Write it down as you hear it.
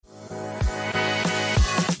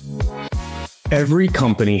Every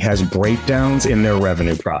company has breakdowns in their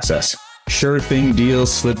revenue process. Sure thing deals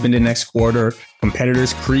slip into next quarter,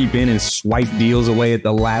 competitors creep in and swipe deals away at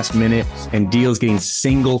the last minute, and deals getting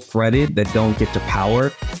single threaded that don't get to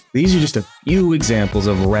power. These are just a few examples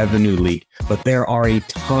of revenue leak, but there are a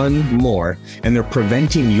ton more, and they're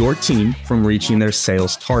preventing your team from reaching their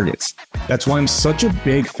sales targets. That's why I'm such a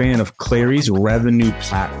big fan of Clary's revenue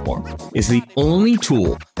platform. It's the only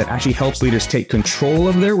tool that actually helps leaders take control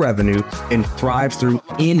of their revenue and thrive through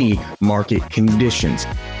any market conditions,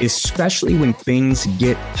 especially when things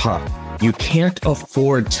get tough. You can't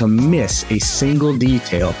afford to miss a single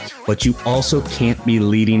detail, but you also can't be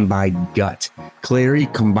leading by gut. Clary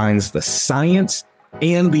combines the science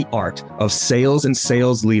and the art of sales and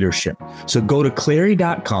sales leadership. So go to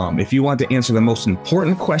Clary.com if you want to answer the most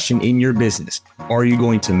important question in your business. Are you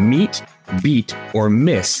going to meet, beat, or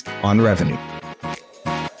miss on revenue?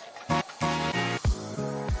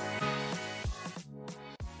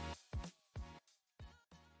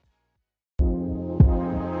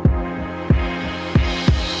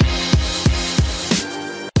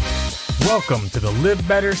 Welcome to the Live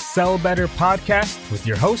Better, Sell Better podcast with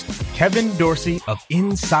your host, Kevin Dorsey of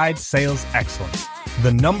Inside Sales Excellence,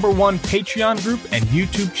 the #1 Patreon group and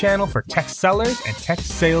YouTube channel for tech sellers and tech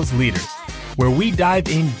sales leaders, where we dive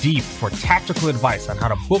in deep for tactical advice on how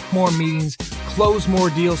to book more meetings, close more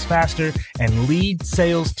deals faster, and lead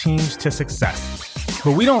sales teams to success.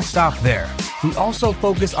 But we don't stop there. We also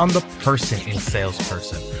focus on the person in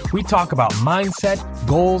salesperson. We talk about mindset,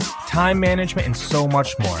 goals, time management, and so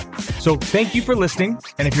much more. So thank you for listening.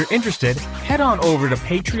 And if you're interested, head on over to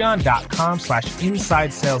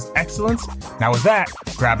patreon.com/inside sales excellence. Now with that,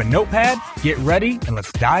 grab a notepad, get ready, and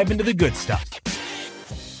let's dive into the good stuff.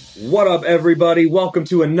 What up, everybody? Welcome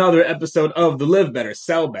to another episode of the Live Better,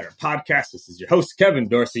 Sell Better podcast. This is your host, Kevin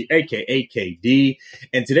Dorsey, aka KD.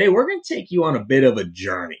 And today we're going to take you on a bit of a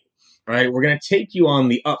journey. All right, we're going to take you on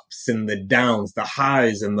the ups and the downs, the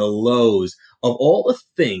highs and the lows of all the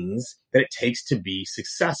things that it takes to be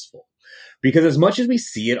successful. Because as much as we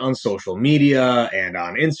see it on social media and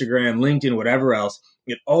on Instagram, LinkedIn, whatever else,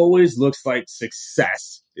 it always looks like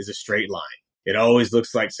success is a straight line. It always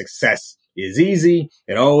looks like success is easy.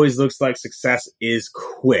 It always looks like success is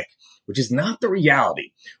quick, which is not the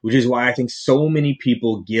reality, which is why I think so many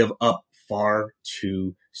people give up far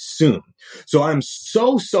too soon. So I'm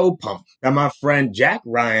so pumped that my friend Jack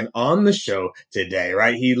Ryan on the show today,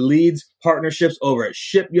 right? He leads partnerships over at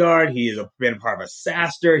Shipyard. He has been a part of a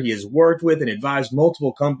SaaStr. He has worked with and advised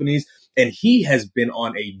multiple companies, and he has been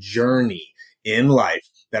on a journey in life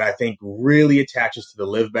that I think really attaches to the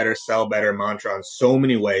Live Better, Sell Better mantra in so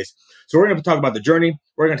many ways. So we're going to talk about the journey.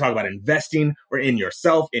 We're going to talk about investing or in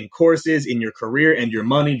yourself, in courses, in your career, and your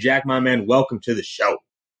money. Jack, my man, welcome to the show.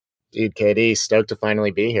 Dude, KD, stoked to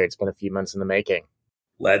finally be here. It's been a few months in the making.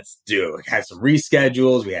 Let's do it. We had some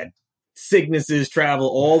reschedules. We had sicknesses, travel,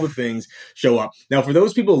 all the things show up. Now, for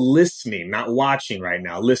those people listening, not watching right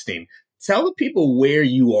now, listening, tell the people where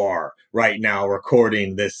you are right now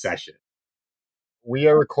recording this session. We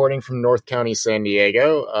are recording from North County, San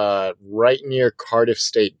Diego, right near Cardiff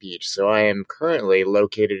State Beach. So I am currently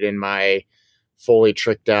located in my fully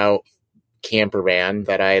tricked out camper van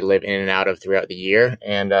that I live in and out of throughout the year.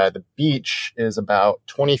 And the beach is about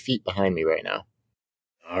 20 feet behind me right now.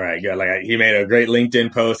 All right, good. Like he made a great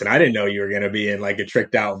LinkedIn post, and I didn't know you were going to be in like a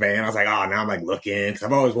tricked out van. I was like, oh, now I'm like looking because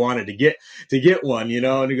I've always wanted to get one, you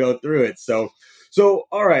know, and to go through it. So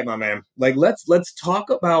all right, my man, like let's talk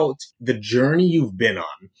about the journey you've been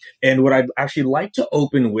on. And what I'd actually like to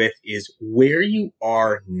open with is where you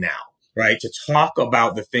are now, right? To talk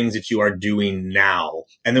about the things that you are doing now,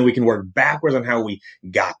 and then we can work backwards on how we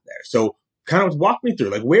got there. So kind of walk me through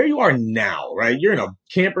like where you are now, right? You're in a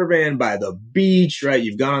camper van by the beach, right?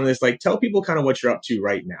 You've gone on this, like tell people kind of what you're up to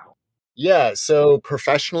right now. Yeah. So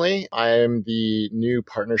professionally, I'm the new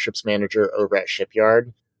partnerships manager over at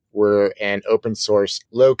Shipyard. We're an open source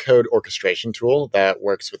low code orchestration tool that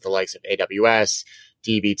works with the likes of AWS,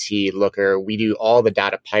 dbt, Looker. We do all the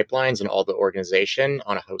data pipelines and all the organization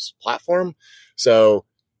on a hosted platform. So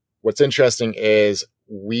what's interesting is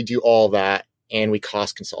we do all that and we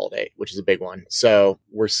cost consolidate, which is a big one. So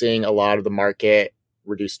we're seeing a lot of the market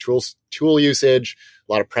reduce tool usage,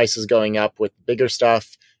 a lot of prices going up with bigger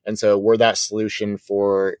stuff. And so we're that solution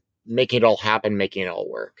for making it all happen, making it all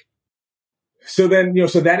work. So then,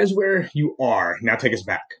 so that is where you are. Now take us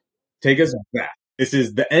back. This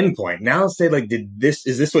is the end point. Now say like, is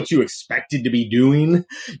this what you expected to be doing,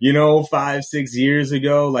 5-6 years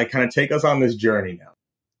ago? Like kind of take us on this journey now.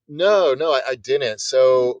 No, I didn't.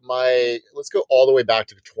 So let's go all the way back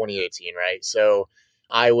to 2018, right? So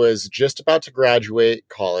I was just about to graduate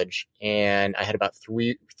college and I had about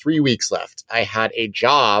three weeks left. I had a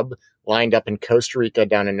job lined up in Costa Rica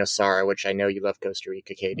down in Nosara, which I know you love Costa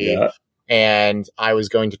Rica, KD. Yeah. And I was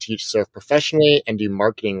going to teach surf professionally and do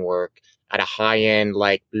marketing work at a high-end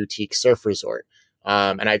like boutique surf resort.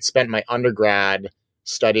 And I'd spent my undergrad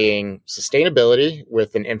studying sustainability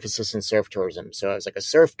with an emphasis in surf tourism. So I was like a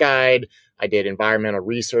surf guide. I did environmental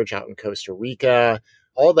research out in Costa Rica,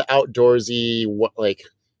 all the outdoorsy, like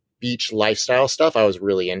beach lifestyle stuff I was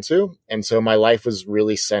really into. And so my life was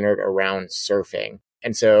really centered around surfing.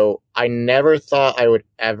 And so I never thought I would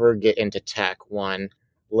ever get into tech, one,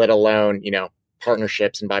 let alone,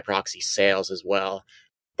 partnerships and by proxy sales as well.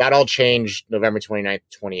 That all changed November 29th,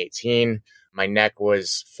 2018. My neck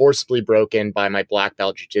was forcibly broken by my black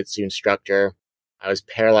belt jiu-jitsu instructor. I was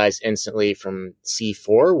paralyzed instantly from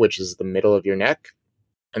C4, which is the middle of your neck.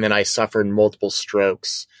 And then I suffered multiple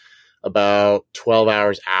strokes about 12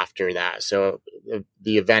 hours after that. So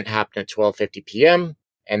the event happened at 12:50 p.m.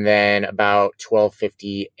 And then about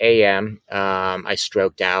 12:50 a.m., I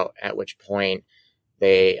stroked out, at which point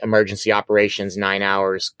the emergency operations, 9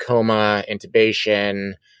 hours, coma,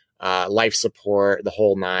 intubation, life support, the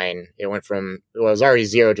whole nine. It was already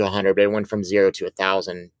 0 to 100, but it went from 0 to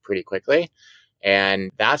 1,000 pretty quickly. And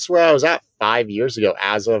that's where I was at 5 years ago,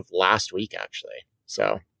 as of last week, actually.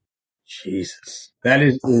 So. Jesus, that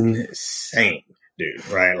is insane, dude.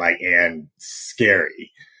 Right. And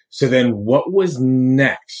scary. So then what was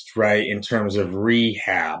next, right? In terms of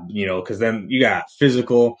rehab, cause then you got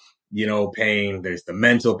physical, pain, there's the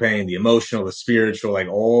mental pain, the emotional, the spiritual, like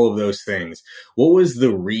all of those things. What was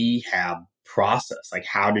the rehab process? Like,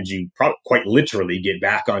 how did you quite literally get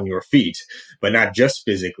back on your feet, but not just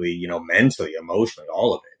physically, mentally, emotionally,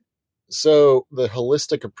 all of it? So the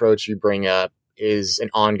holistic approach you bring up is an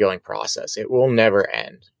ongoing process. It will never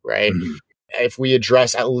end, right? Mm-hmm. If we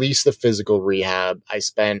address at least the physical rehab, I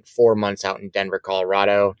spent 4 months out in Denver,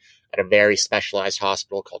 Colorado at a very specialized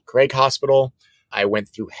hospital called Craig Hospital. I went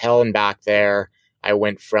through hell and back there. I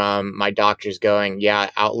went from my doctors going, yeah,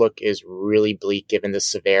 outlook is really bleak given the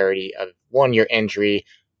severity of 1, your injury,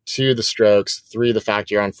 2, the strokes, 3, the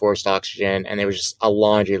fact you're on forced oxygen. And there was just a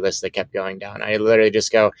laundry list that kept going down. I literally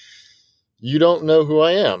just go, you don't know who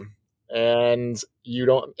I am and you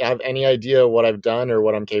don't have any idea what I've done or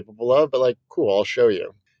what I'm capable of, but like, cool, I'll show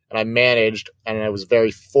you. And I managed, and I was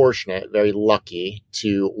very fortunate, very lucky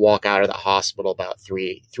to walk out of the hospital about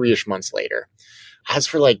three-ish months later. As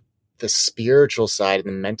for like the spiritual side and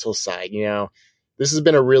the mental side, this has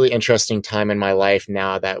been a really interesting time in my life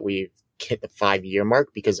now that we've hit the 5-year mark,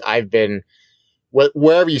 because I've been,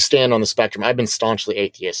 wherever you stand on the spectrum, I've been staunchly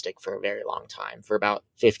atheistic for a very long time, for about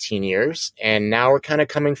 15 years. And now we're kind of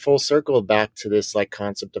coming full circle back to this like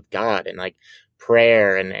concept of God and like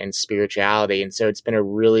prayer and spirituality. And so it's been a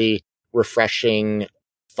really refreshing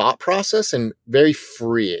thought process and very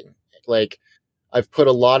freeing. Like, I've put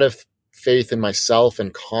a lot of faith in myself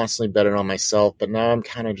and constantly betting on myself, but now I'm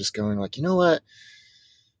kind of just going like, you know what?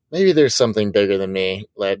 Maybe there's something bigger than me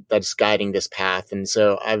that's guiding this path. And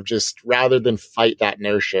so I've just, rather than fight that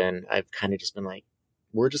notion, I've kind of just been like,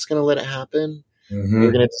 we're just going to let it happen. Mm-hmm.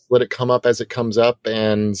 We're going to just let it come up as it comes up.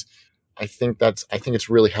 And I think it's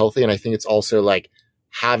really healthy. And I think it's also like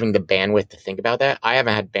having the bandwidth to think about that. I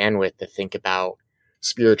haven't had bandwidth to think about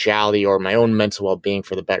spirituality or my own mental well-being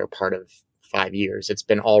for the better part of 5 years. It's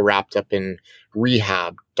been all wrapped up in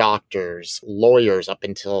rehab, doctors, lawyers up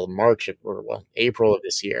until April of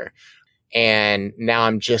this year. And now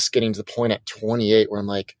I'm just getting to the point at 28 where I'm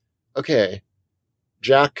like, okay,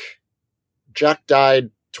 Jack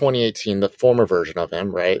died 2018, the former version of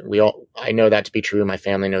him, right? I know that to be true. My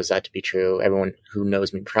family knows that to be true. Everyone who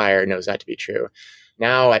knows me prior knows that to be true.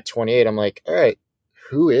 Now at 28, I'm like, all right,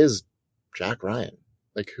 who is Jack Ryan?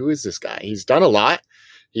 Like, who is this guy? He's done a lot.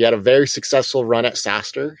 He had a very successful run at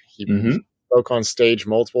SaaStr. He spoke on stage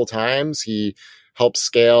multiple times. He helped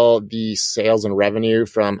scale the sales and revenue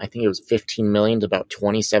from, I think it was 15 million to about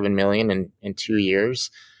 27 million in 2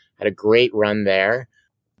 years. Had a great run there.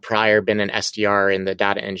 Prior, been an SDR in the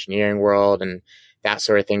data engineering world and that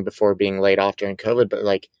sort of thing before being laid off during COVID. But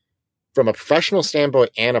like, from a professional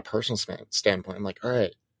standpoint and a personal standpoint, I'm like, all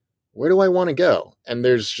right, where do I want to go? And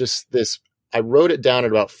there's just this, I wrote it down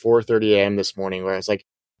at about 4:30 a.m. this morning where I was like,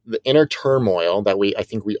 the inner turmoil that I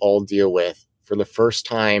think we all deal with for the first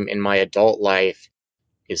time in my adult life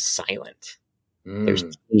is silent. There's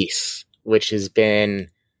peace, which has been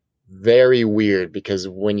very weird because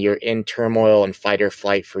when you're in turmoil and fight or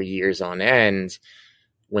flight for years on end,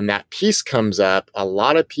 when that peace comes up, a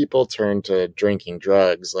lot of people turn to drinking,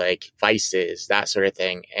 drugs, like vices, that sort of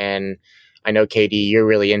thing. And I know, KD, you're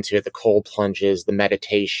really into it, the cold plunges, the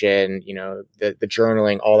meditation, the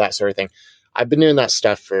journaling, all that sort of thing. I've been doing that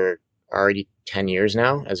stuff for already 10 years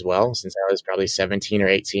now as well, since I was probably 17 or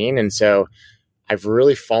 18. And so I've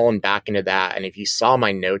really fallen back into that. And if you saw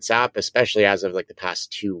my notes app, especially as of like the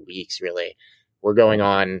past 2 weeks, really, we're going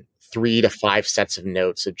on 3 to 5 sets of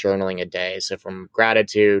notes of journaling a day. So from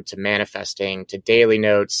gratitude to manifesting to daily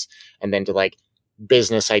notes, and then to like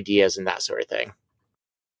business ideas and that sort of thing.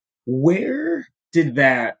 Where did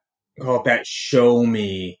that, call it that show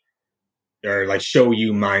me or like show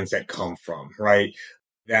you mindset come from, right?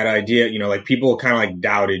 That idea, like people kind of like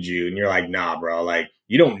doubted you and you're like, nah, bro, like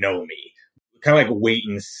you don't know me. Kind of like wait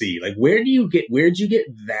and see. Like where'd you get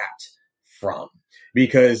that from?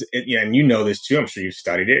 Because, and you know this too, I'm sure you've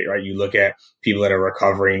studied it, right? You look at people that are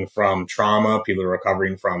recovering from trauma, people that are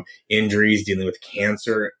recovering from injuries, dealing with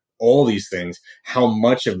cancer, all these things, how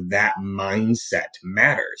much of that mindset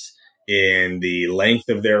matters in the length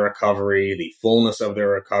of their recovery, the fullness of their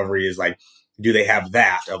recovery is like, do they have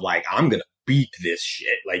that of like, I'm going to beat this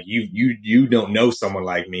shit. Like you don't know someone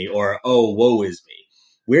like me, or, oh, woe is me.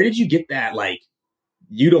 Where did you get that? Like,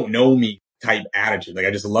 you don't know me type attitude. Like,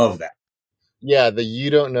 I just love that. Yeah. The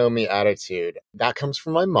you don't know me attitude, that comes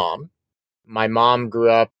from my mom. My mom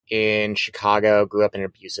grew up in Chicago, grew up in an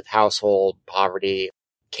abusive household, poverty,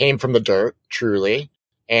 came from the dirt, truly,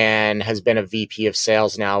 and has been a VP of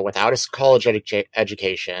sales now without a college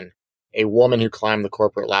education, a woman who climbed the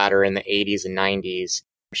corporate ladder in the 80s and 90s.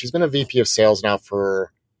 She's been a VP of sales now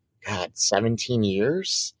for, 17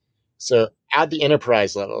 years. So at the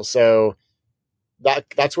enterprise level. So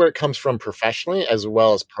that's where it comes from professionally as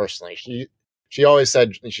well as personally. She always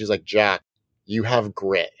said, she's like, Jack, you have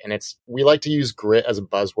grit. And we like to use grit as a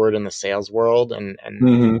buzzword in the sales world. And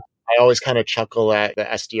Mm-hmm. I always kind of chuckle at the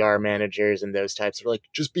SDR managers and those types. They're like,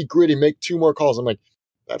 just be gritty, make 2 more calls. I'm like,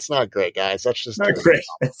 that's not great, guys. That's just not great.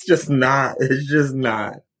 It's just not. It's just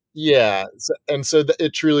not. Yeah. So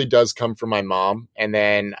it truly does come from my mom. And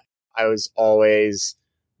then I was always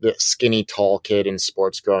the skinny, tall kid in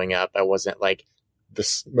sports growing up. I wasn't like the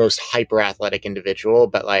most hyper athletic individual,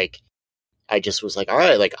 but like, I just was like, all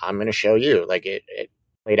right, like I'm going to show you. Like it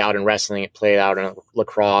played out in wrestling, it played out in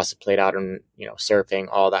lacrosse, it played out in, surfing,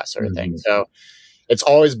 all that sort of thing. So it's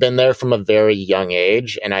always been there from a very young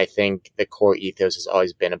age. And I think the core ethos has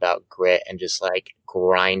always been about grit and just like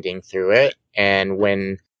grinding through it. And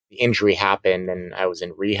when the injury happened and I was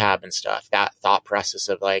in rehab and stuff, that thought process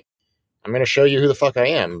of like, I'm going to show you who the fuck I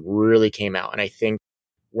am really came out. And I think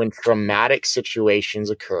when traumatic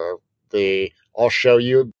situations occur, the I'll show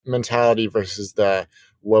you mentality versus the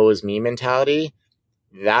woe is me mentality,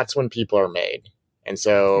 that's when people are made. And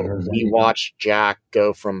so we watched Jack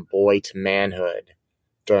go from boy to manhood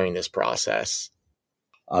during this process.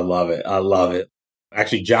 I love it. I love it.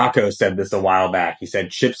 Actually, Jocko said this a while back. He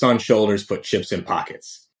said, chips on shoulders, put chips in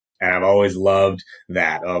pockets. And I've always loved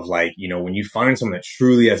that of like, when you find someone that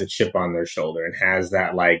truly has a chip on their shoulder and has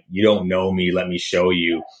that, like, you don't know me, let me show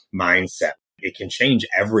you mindset. It can change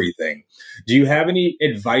everything. Do you have any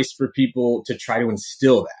advice for people to try to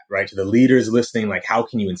instill that, right? To the leaders listening, like how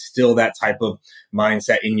can you instill that type of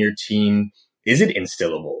mindset in your team? Is it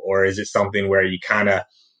instillable, or is it something where you kind of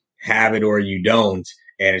have it or you don't,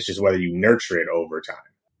 and it's just whether you nurture it over time?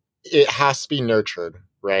 It has to be nurtured,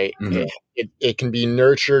 right? Mm-hmm. It can be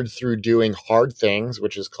nurtured through doing hard things,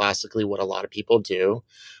 which is classically what a lot of people do,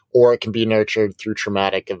 or it can be nurtured through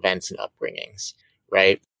traumatic events and upbringings,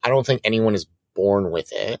 right? I don't think anyone is born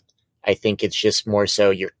with it. I think it's just more so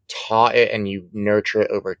you're taught it and you nurture it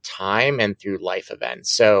over time and through life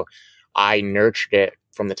events. So I nurtured it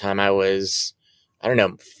from the time I was,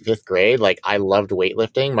 5th grade. Like I loved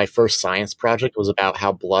weightlifting. My first science project was about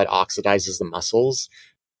how blood oxidizes the muscles.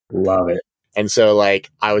 Love it. And so like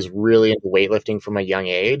I was really into weightlifting from a young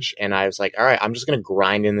age. And I was like, all right, I'm just going to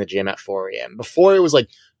grind in the gym at 4 a.m. Before it was like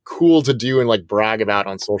cool to do and like brag about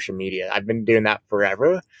on social media. I've been doing that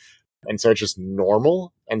forever. And so it's just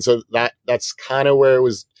normal. And so that's kind of where it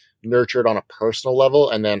was nurtured on a personal level.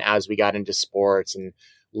 And then as we got into sports and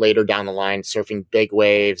later down the line, surfing big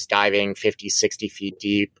waves, diving 50, 60 feet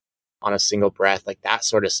deep on a single breath, like that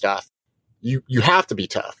sort of stuff, you have to be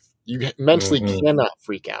tough. You mentally cannot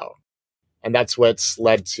freak out. And that's what's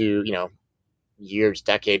led to, years,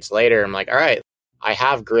 decades later. I'm like, all right, I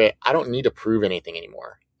have grit. I don't need to prove anything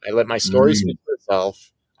anymore. I let my story speak for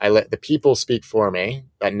itself. I let the people speak for me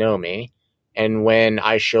that know me. And when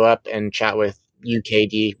I show up and chat with you,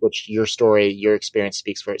 KD, which your story, your experience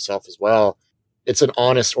speaks for itself as well, it's an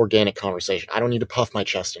honest, organic conversation. I don't need to puff my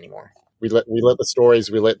chest anymore. We let the stories,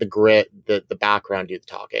 we let the grit, the background do the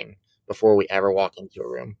talking before we ever walk into a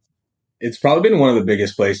room. It's probably been one of the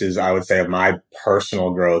biggest places, I would say, of my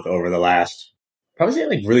personal growth over the last, probably say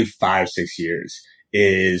like really 5-6 years,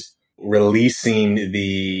 is releasing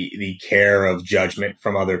the care of judgment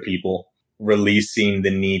from other people, releasing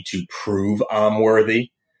the need to prove I'm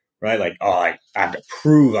worthy, right? Like, oh, I have to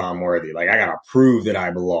prove I'm worthy. Like, I got to prove that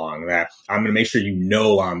I belong, that I'm going to make sure you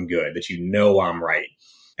know I'm good, that you know I'm right.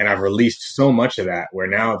 And I've released so much of that where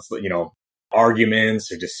now it's,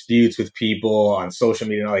 arguments or disputes with people on social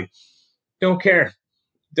media, like, don't care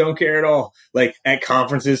at all. Like at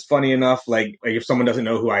conferences, funny enough, like if someone doesn't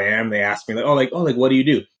know who I am, they ask me like, what do you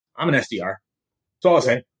do? I'm an SDR. That's all I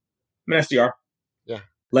say. I'm an SDR. Yeah.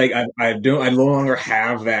 Like I no longer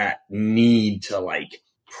have that need to like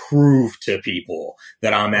prove to people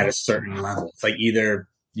that I'm at a certain level. It's like either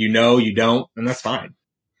you don't, and that's fine.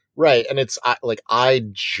 Right. And it's I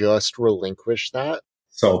just relinquished that.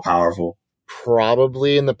 So powerful.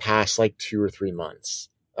 Probably in the past like 2 or 3 months,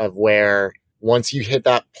 of where once you hit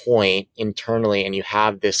that point internally and you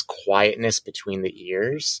have this quietness between the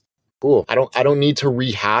ears, cool. I don't need to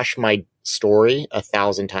rehash my story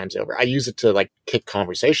 1,000 times over. I use it to like kick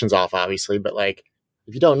conversations off, obviously, but like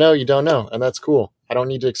if you don't know, you don't know, and that's cool. I don't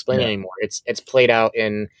need to explain it anymore. It's played out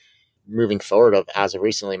in moving forward of as of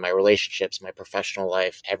recently, my relationships, my professional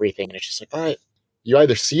life, everything. And it's just like, all right, you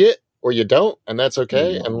either see it or you don't, and that's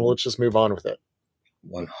okay. And let's just move on with it.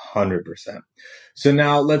 100%. So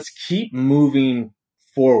now let's keep moving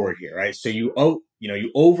forward here, right? So you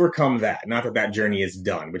overcome that. Not that that journey is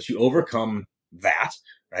done, but you overcome that,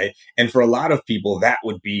 right? And for a lot of people, that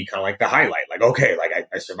would be kind of like the highlight. Like, okay, like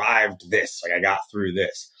I survived this, like I got through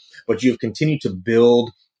this. But you've continued to build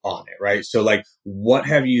on it, right? So like, what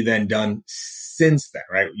have you then done since then,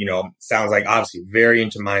 right? Sounds like obviously very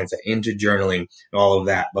into mindset, into journaling and all of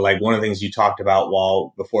that. But like one of the things you talked about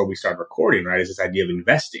before we started recording, right, is this idea of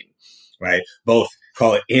investing, right? Both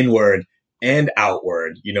call it inward and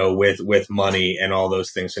outward, with money and all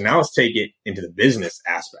those things. So now let's take it into the business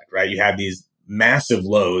aspect, right? You have these massive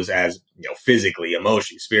lows as, physically,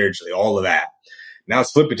 emotionally, spiritually, all of that. Now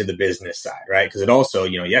let's flip it to the business side, right? Because it also,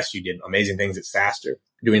 yes, you did amazing things at SaaStr,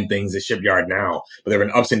 doing things at Shipyard now, but there have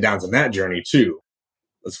been ups and downs on that journey too.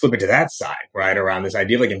 Let's flip it to that side, right? Around this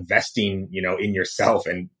idea of like investing, in yourself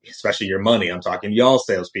and especially your money. I'm talking y'all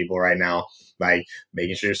salespeople right now, like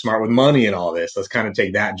making sure you're smart with money and all this. Let's kind of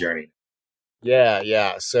take that journey.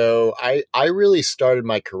 Yeah. So I really started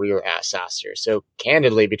my career at SaaStr. So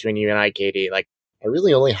candidly, between you and I, Katie, like I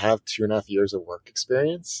really only have 2.5 years of work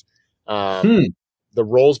experience. The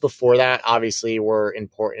roles before that obviously were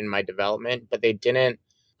important in my development, but I didn't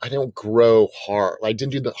grow hard. I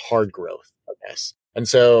didn't do the hard growth, I guess. And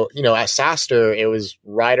so, at SaaStr, it was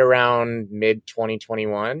right around mid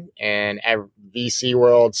 2021, and VC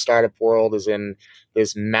world, startup world is in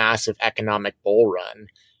this massive economic bull run.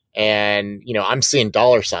 And, I'm seeing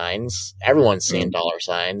dollar signs. Everyone's seeing dollar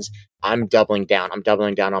signs. I'm doubling down. I'm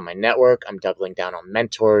doubling down on my network. I'm doubling down on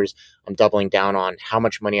mentors. I'm doubling down on how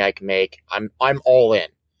much money I can make. I'm all in.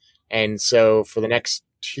 And so for the next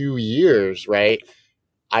 2 years, right,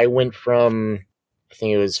 I went from, I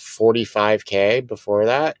think it was 45K before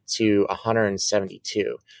that to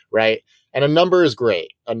 172, right? And a number is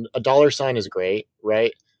great. A dollar sign is great,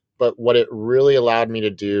 right? But what it really allowed me to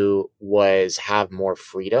do was have more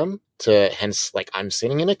freedom to, hence, like I'm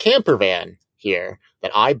sitting in a camper van here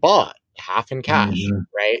that I bought half in cash,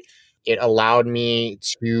 right? It allowed me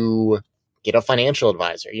to get a financial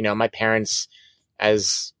advisor. My parents,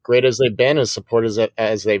 as great as they've been, as supportive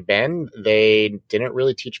as they've been, they didn't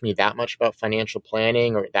really teach me that much about financial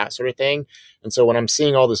planning or that sort of thing. And so when I'm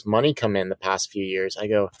seeing all this money come in the past few years, I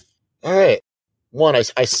go, all right, one,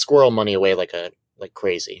 I squirrel money away like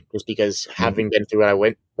crazy, just because having been through what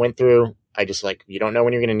I went through, I just you don't know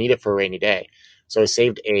when you're going to need it for a rainy day. So I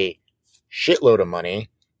saved a shitload of money,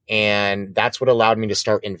 and that's what allowed me to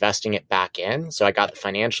start investing it back in. So I got the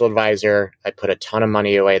financial advisor. I put a ton of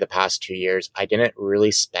money away the past 2 years. I didn't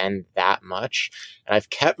really spend that much, and I've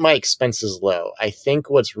kept my expenses low. I think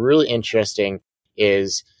what's really interesting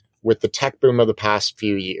is with the tech boom of the past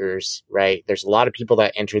few years, right? There's a lot of people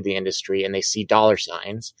that enter the industry and they see dollar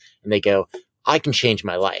signs and they go, I can change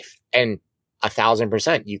my life. And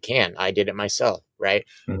 1,000% you can. I did it myself, right?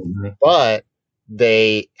 But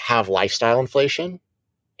they have lifestyle inflation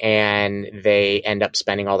and they end up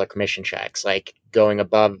spending all their commission checks, like going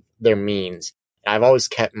above their means. I've always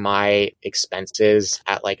kept my expenses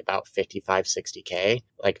at like about 55, 60K,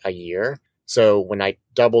 like a year. So when I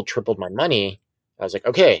tripled my money, I was like,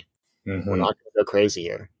 okay, we're not going to go crazy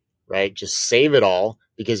here, right? Just save it all,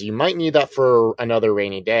 because you might need that for another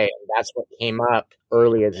rainy day. And that's what came up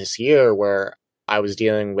earlier this year, where I was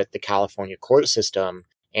dealing with the California court system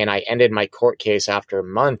And I ended my court case after a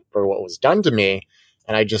month for what was done to me.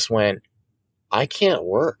 And I just went, I can't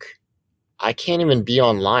work. I can't even be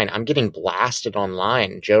online. I'm getting blasted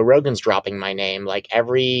online. Joe Rogan's dropping my name. Like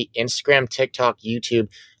every Instagram, TikTok, YouTube,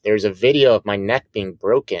 there's a video of my neck being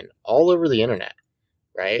broken all over the internet,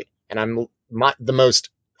 right? And the most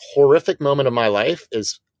horrific moment of my life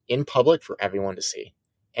is in public for everyone to see.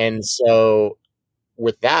 And so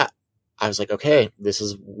with that, I was like, okay, this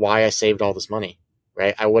is why I saved all this money,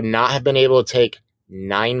 right? I would not have been able to take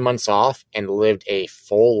 9 months off and lived a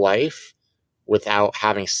full life without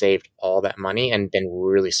having saved all that money and been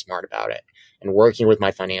really smart about it, and working with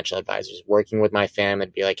my financial advisors, working with my family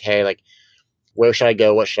to be like, hey, like, where should I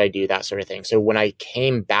go? What should I do? That sort of thing. So when I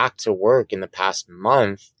came back to work in the past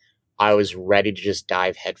month, I was ready to just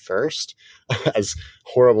dive head first. As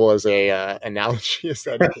horrible as a analogy as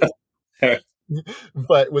that is,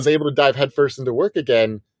 but was able to dive head first into work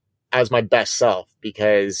again as my best self,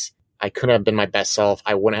 because I couldn't have been my best self.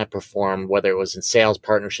 I wouldn't have performed, whether it was in sales,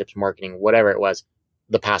 partnerships, marketing, whatever it was,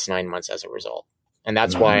 the past 9 months as a result. And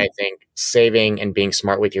that's why I think saving and being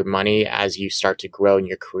smart with your money as you start to grow in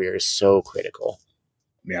your career is so critical.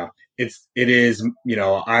 Yeah, it is,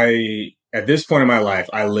 at this point in my life,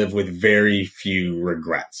 I live with very few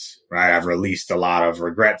regrets, right? I've released a lot of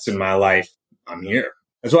regrets in my life. I'm here.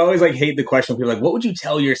 That's why I always hate the question. People are like, what would you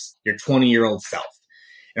tell your 20-year-old self?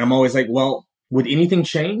 And I'm always like, well, would anything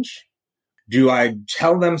change? Do I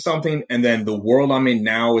tell them something and then the world I'm in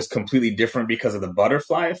now is completely different because of the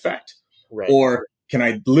butterfly effect? Right. Or can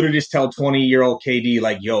I literally just tell 20-year-old KD,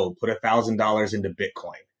 like, yo, put $1,000 into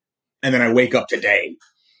Bitcoin? And then I wake up today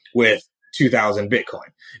with 2,000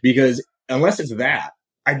 Bitcoin. Because unless it's that,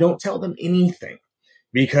 I don't tell them anything,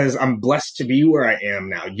 because I'm blessed to be where I am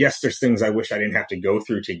now. Yes, there's things I wish I didn't have to go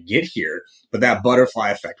through to get here, but that butterfly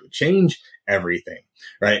effect would change everything,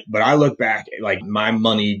 right? But I look back at my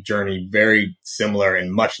money journey very similar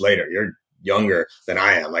and much later. You're younger than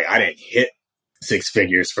I am. I didn't hit 6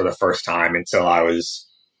 figures for the first time until I was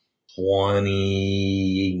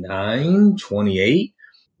 29, 28.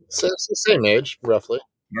 So it's the same age, roughly.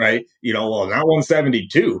 Right. Well, not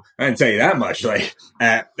 172. I didn't tell you that much, at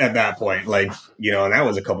that point, and that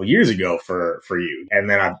was a couple years ago for you. And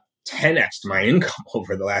then I've 10x'd my income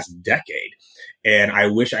over the last decade. And I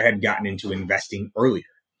wish I had gotten into investing earlier,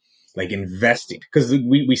 investing, because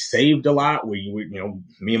we saved a lot. We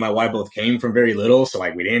me and my wife both came from very little. So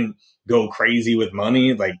we didn't go crazy with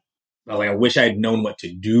money. I wish I had known what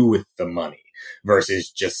to do with the money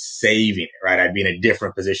versus just saving it, right? I'd be in a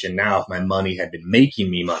different position now if my money had been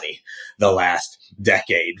making me money the last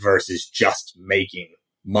decade versus just making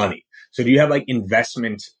money. So do you have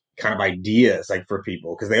investment kind of ideas for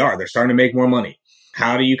people? Because they're starting to make more money.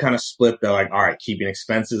 How do you kind of split the all right, keeping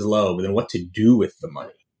expenses low, but then what to do with the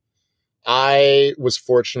money? I was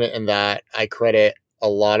fortunate in that I credit a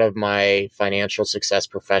lot of my financial success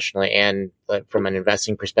professionally and from an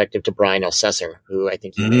investing perspective to Brian Elsesser, who I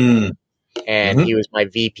think you know. And he was my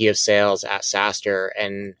VP of sales at SaaStr.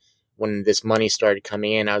 And when this money started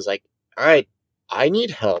coming in, I was like, all right, I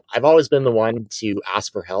need help. I've always been the one to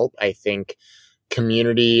ask for help. I think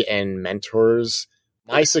community and mentors,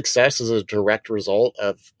 my success is a direct result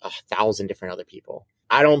of 1,000 different other people.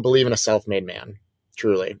 I don't believe in a self-made man,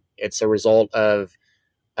 truly. It's a result of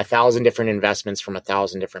 1,000 different investments from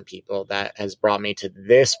 1,000 different people that has brought me to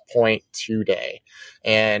this point today.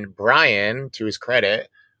 And Brian, to his credit,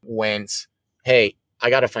 went, hey, I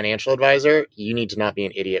got a financial advisor. You need to not be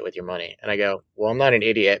an idiot with your money. And I go, well, I'm not an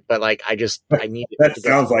idiot, but I need that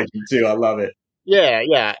sounds like you too. I love it.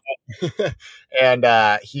 Yeah. And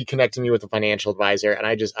he connected me with a financial advisor, and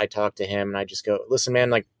I talked to him and I just go, listen,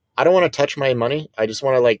 man, I don't want to touch my money. I just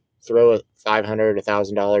want to throw $500,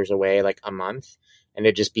 $1,000 away a month. And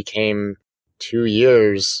it just became 2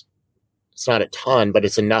 years. It's not a ton, but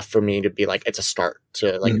it's enough for me to be it's a start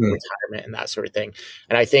to retirement and that sort of thing.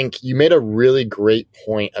 And I think you made a really great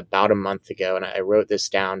point about a month ago, and I wrote this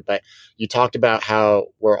down, but you talked about how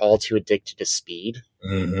we're all too addicted to speed,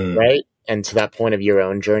 right? And to that point of your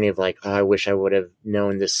own journey of oh, I wish I would have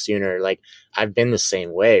known this sooner. I've been the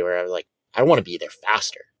same way where I was I want to be there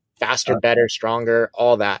faster, better, stronger,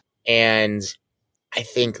 all that. And I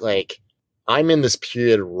think I'm in this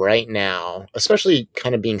period right now, especially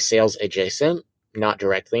kind of being sales adjacent, not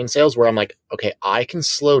directly in sales, where I'm okay, I can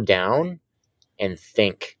slow down and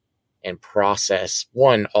think and process,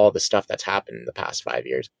 one, all the stuff that's happened in the past 5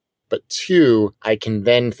 years, but two, I can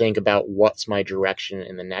then think about what's my direction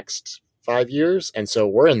in the next 5 years. And so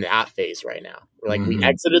we're in that phase right now. We're we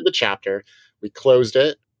exited the chapter, we closed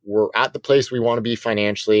it. We're at the place we want to be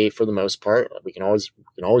financially for the most part. We can always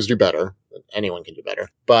do better. Anyone can do better,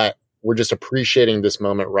 but we're just appreciating this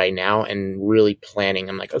moment right now and really planning.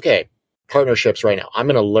 I'm like, okay, partnerships right now. I'm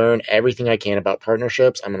going to learn everything I can about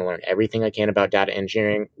partnerships. I'm going to learn everything I can about data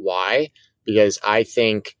engineering. Why? Because I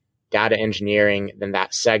think data engineering, then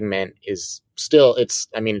that segment is still, it's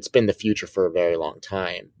been the future for a very long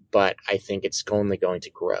time, but I think it's only going to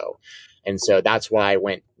grow. And so that's why I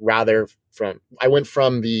went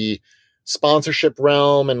from the sponsorship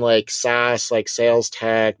realm and like SaaS, like sales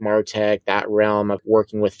tech, MarTech, that realm of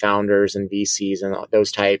working with founders and VCs and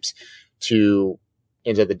those types into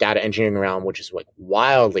the data engineering realm, which is like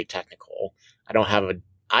wildly technical. I don't have an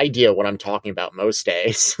idea what I'm talking about most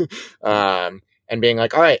days. And being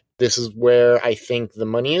like, all right, this is where I think the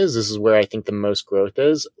money is. This is where I think the most growth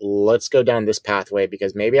is. Let's go down this pathway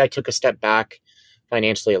because maybe I took a step back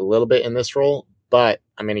financially a little bit in this role, but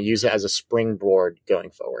I'm going to use it as a springboard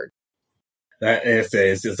going forward. That is,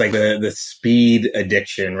 it's like the speed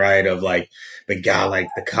addiction, right? Of like the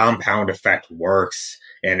compound effect works.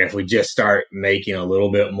 And if we just start making a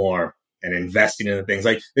little bit more and investing in the things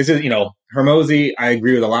like this is, Hormozi, I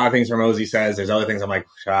agree with a lot of things Hormozi says. There's other things I'm like,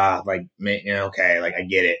 okay, like I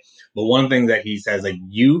get it. But one thing that he says, like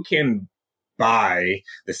you can buy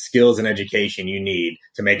the skills and education you need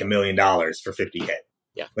to make $1 million for $50K.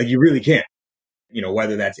 Yeah. Like you really can,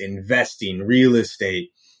 whether that's investing, real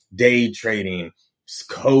estate, day trading,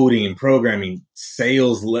 coding, programming,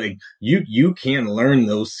 sales, like you can learn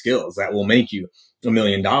those skills that will make you $1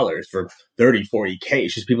 million for 30, 40K.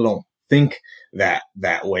 It's just people don't think that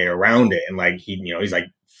way around it. And like he's like,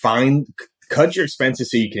 cut your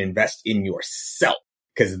expenses so you can invest in yourself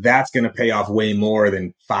because that's going to pay off way more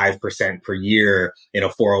than 5% per year in a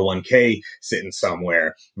 401k sitting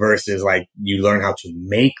somewhere versus like you learn how to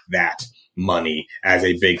make that money as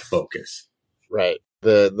a big focus. Right.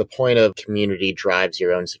 The point of community drives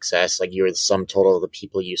your own success. Like you're the sum total of the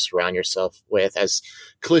people you surround yourself with. As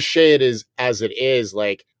cliche as it is,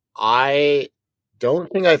 like I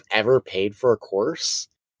don't think I've ever paid for a course,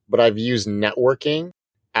 but I've used networking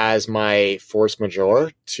as my force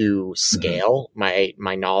majeure to scale my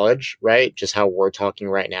knowledge, right? Just how we're talking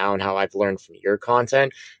right now and how I've learned from your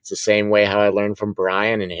content. It's the same way how I learned from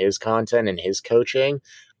Brian and his content and his coaching.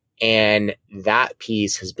 And that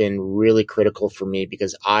piece has been really critical for me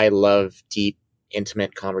because I love deep,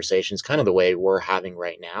 intimate conversations, kind of the way we're having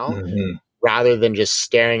right now, rather than just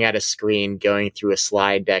staring at a screen, going through a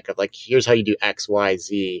slide deck of like, here's how you do X, Y,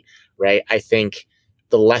 Z, right? I think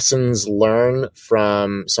the lessons learned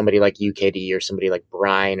from somebody like UKD or somebody like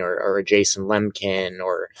Brian or a Jason Lemkin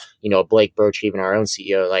or, Blake Birch, even our own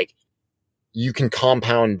CEO, like you can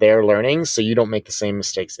compound their learnings so you don't make the same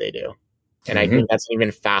mistakes they do. And I think that's an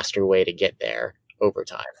even faster way to get there over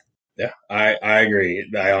time. Yeah, I agree.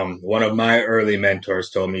 One of my early mentors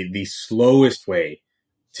told me the slowest way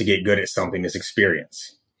to get good at something is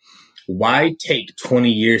experience. Why take 20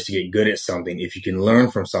 years to get good at something if you can learn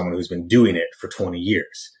from someone who's been doing it for 20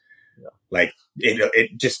 years? Yeah. Like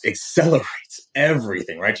it just accelerates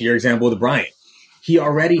everything, right? To your example with Brian, he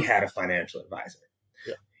already had a financial advisor.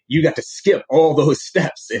 You got to skip all those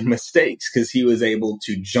steps and mistakes because he was able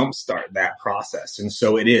to jumpstart that process. And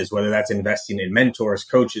so it is, whether that's investing in mentors,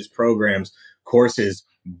 coaches, programs, courses,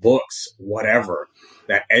 books, whatever.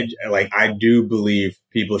 I do believe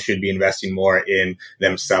people should be investing more in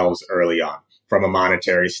themselves early on from a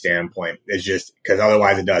monetary standpoint. It's just because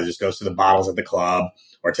otherwise it just goes to the bottles at the club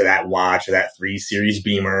or to that watch or that 3 Series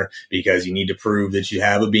Beamer because you need to prove that you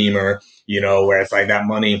have a Beamer, where it's like that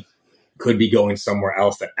money could be going somewhere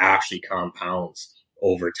else that actually compounds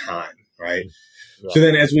over time, right? Yeah. So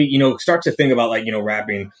then as we, start to think about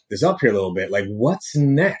wrapping this up here a little bit, like what's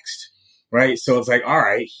next, right? So it's like, all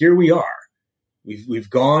right, here we are.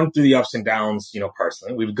 We've gone through the ups and downs,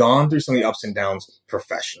 personally. We've gone through some of the ups and downs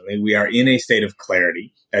professionally. We are in a state of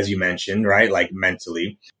clarity, as you mentioned, right? Like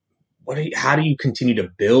mentally. How do you continue to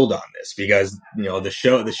build on this? Because,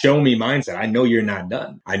 the show me mindset, I know you're not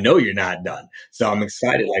done. So I'm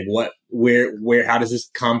excited. Like how does this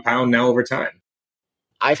compound now over time?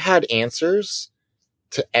 I've had answers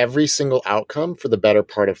to every single outcome for the better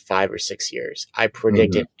part of 5 or 6 years. I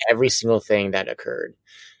predicted every single thing that occurred.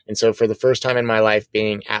 And so for the first time in my life,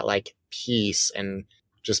 being at like peace and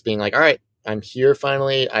just being like, all right, I'm here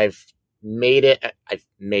finally. I've made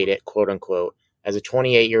it, quote unquote. As a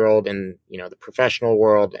 28-year-old in, the professional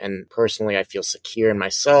world, and personally, I feel secure in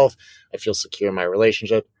myself. I feel secure in my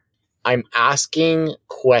relationship. I'm asking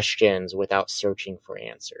questions without searching for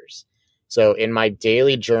answers. So in my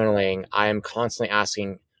daily journaling, I am constantly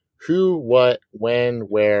asking who, what, when,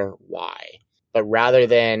 where, why. But rather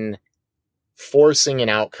than forcing an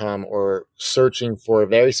outcome or searching for a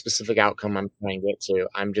very specific outcome I'm trying to get to,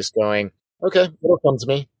 I'm just going, okay, it'll come to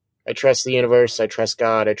me. I trust the universe, I trust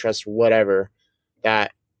God, I trust whatever,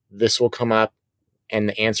 that this will come up and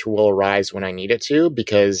the answer will arise when I need it to,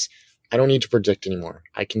 because I don't need to predict anymore.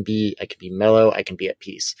 I can be mellow, I can be at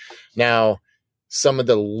peace. Now, some of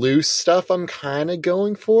the loose stuff I'm kind of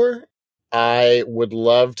going for, I would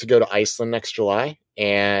love to go to Iceland next July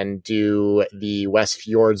and do the West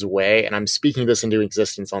Fjords Way. And I'm speaking this into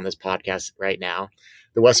existence on this podcast right now.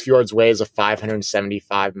 The West Fjords Way is a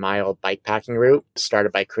 575-mile bikepacking route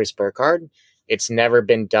started by Chris Burkhardt. It's never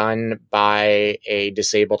been done by a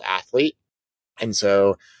disabled athlete. And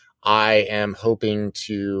so I am hoping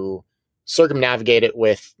to circumnavigate it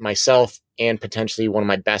with myself and potentially one of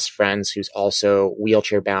my best friends who's also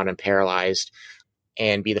wheelchair bound and paralyzed,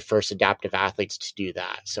 and be the first adaptive athletes to do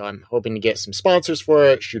that. So I'm hoping to get some sponsors for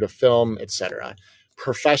it, shoot a film, etc.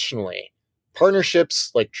 Professionally, partnerships,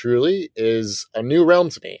 like, truly is a new realm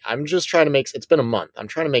to me. I'm just trying to it's been a month. I'm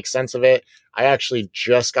trying to make sense of it. I actually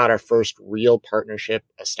just got our first real partnership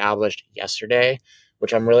established yesterday,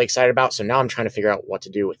 which I'm really excited about. So now I'm trying to figure out what to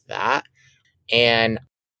do with that. And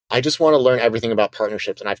I just want to learn everything about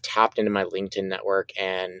partnerships. And I've tapped into my LinkedIn network,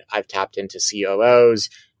 and I've tapped into COOs,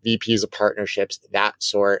 VPs of partnerships, that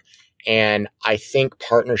sort. And I think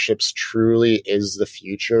partnerships truly is the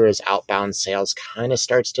future as outbound sales kind of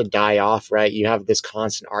starts to die off, right? You have this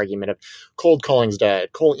constant argument of cold calling's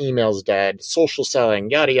dead, cold email's dead, social selling,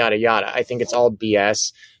 yada, yada, yada. I think it's all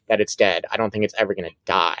BS that it's dead. I don't think it's ever going to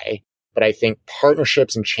die. But I think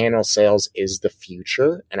partnerships and channel sales is the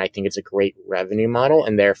future. And I think it's a great revenue model.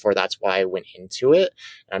 And therefore, that's why I went into it.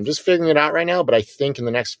 And I'm just figuring it out right now. But I think in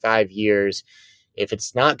the next 5 years, if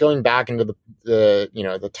it's not going back into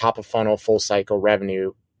the top of funnel, full cycle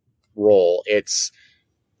revenue role, it's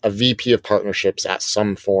a VP of partnerships at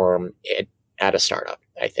some form at a startup.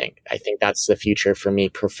 I think that's the future for me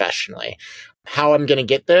professionally. How I'm going to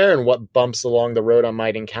get there and what bumps along the road I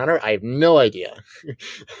might encounter, I have no idea.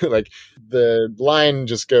 Like, the line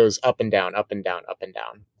just goes up and down, up and down, up and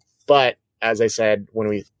down. But as I said, when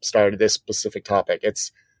we started this specific topic,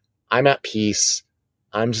 I'm at peace.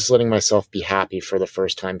 I'm just letting myself be happy for the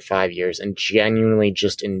first time 5 years and genuinely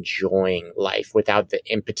just enjoying life without the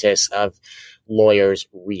impetus of lawyers,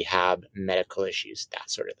 rehab, medical issues,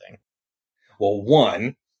 that sort of thing. Well,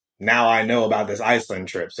 one, now I know about this Iceland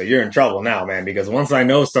trip. So you're in trouble now, man, because once I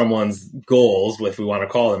know someone's goals, if we want to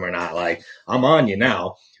call them or not, like, I'm on you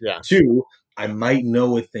now. Yeah. Two, I might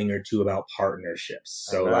know a thing or two about partnerships.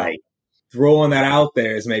 So like, throwing that out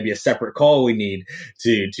there is maybe a separate call we need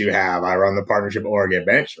to have. I run the partnership org at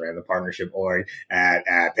Bench, ran the partnership org at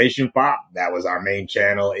Patient Pop. That was our main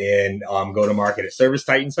channel in go to market at Service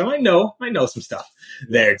Titan. So I know some stuff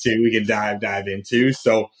there too. We can dive into.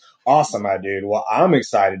 So awesome, my dude. Well, I'm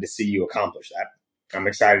excited to see you accomplish that. I'm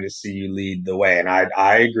excited to see you lead the way. And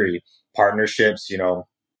I agree. Partnerships,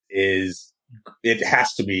 it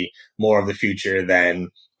has to be more of the future than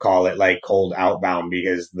call it like cold outbound,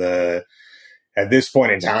 because at this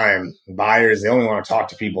point in time, buyers, they only want to talk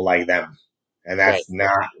to people like them. And that's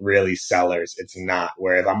not really sellers. It's not.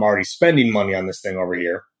 Where if I'm already spending money on this thing over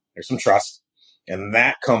here, there's some trust. And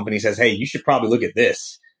that company says, hey, you should probably look at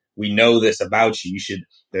this. We know this about you.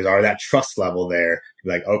 There's already that trust level there.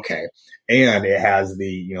 You're like, okay. And it has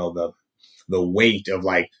the weight of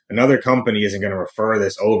like, another company isn't going to refer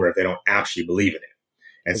this over if they don't actually believe in it.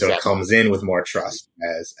 And so it comes in with more trust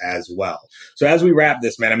as well. So as we wrap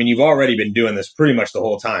this, man, I mean, you've already been doing this pretty much the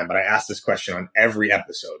whole time, but I ask this question on every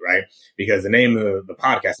episode, right? Because the name of the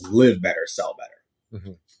podcast is Live Better, Sell Better.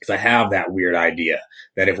 Mm-hmm. Because I have that weird idea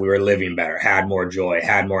that if we were living better, had more joy,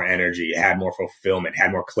 had more energy, had more fulfillment,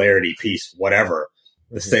 had more clarity, peace, whatever,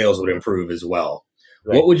 the sales would improve as well.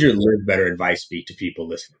 Right. What would your Live Better advice be to people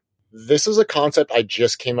listening? This is a concept I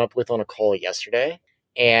just came up with on a call yesterday.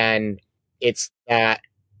 And it's that,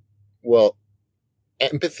 well,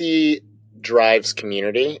 empathy drives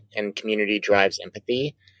community and community drives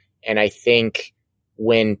empathy. And I think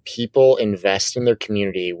when people invest in their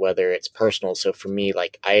community, whether it's personal, so for me,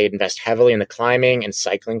 like, I invest heavily in the climbing and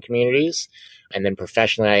cycling communities. And then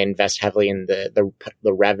professionally, I invest heavily in the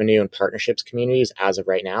revenue and partnerships communities as of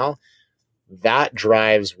right now. That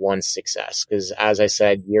drives one's success. Because as I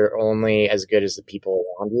said, you're only as good as the people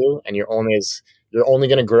around you, and you're only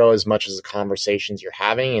going to grow as much as the conversations you're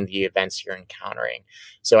having and the events you're encountering.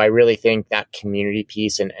 So I really think that community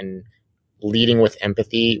piece and leading with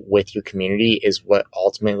empathy with your community is what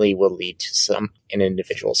ultimately will lead to an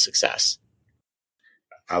individual's success.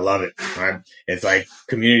 I love it. Right? It's like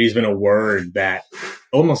community has been a word that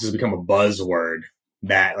almost has become a buzzword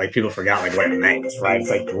that like people forgot like what it meant, right? It's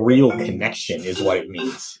like real connection is what it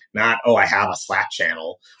means. Not, oh, I have a Slack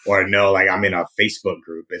channel, or no, like I'm in a Facebook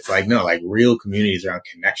group. It's like, no, like real communities around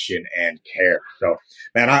connection and care. So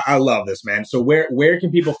man, I love this, man. So where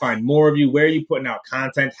can people find more of you? Where are you putting out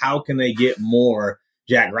content? How can they get more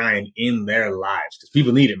Jack Ryan in their lives? Because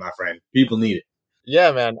people need it, my friend. People need it.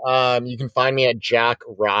 Yeah, man. You can find me at Jack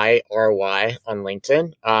Rye, R-Y, on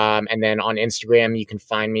LinkedIn. And then on Instagram, you can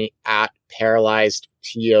find me at Paralyzed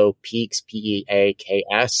TO Peaks,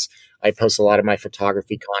 Peaks. I post a lot of my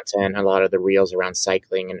photography content, a lot of the reels around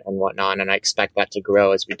cycling and whatnot. And I expect that to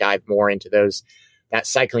grow as we dive more into that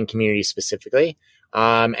cycling community specifically.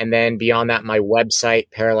 And then beyond that, my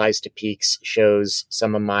website, Paralyzed to Peaks, shows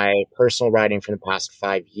some of my personal writing from the past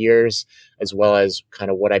 5 years, as well as kind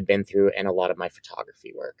of what I've been through and a lot of my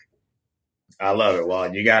photography work. I love it.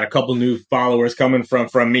 Well, you got a couple new followers coming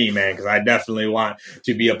from me, man, because I definitely want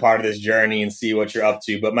to be a part of this journey and see what you're up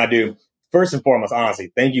to. But my dude, first and foremost,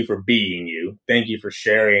 honestly, thank you for being you. Thank you for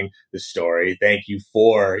sharing the story. Thank you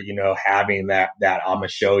for, having that I'm going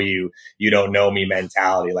to show you, you don't know me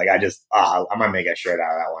mentality. Like I might make a shirt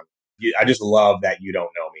out of that one. I just love that you don't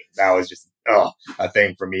know me. That was just a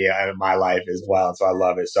thing for me in my life as well. And so I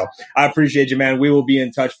love it. So I appreciate you, man. We will be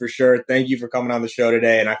in touch for sure. Thank you for coming on the show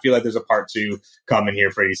today. And I feel like there's a part 2 coming here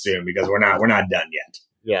pretty soon because we're not done yet.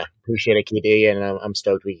 Yeah. Appreciate it, KD. And I'm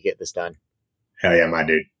stoked we can get this done. Hell yeah, my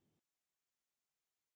dude.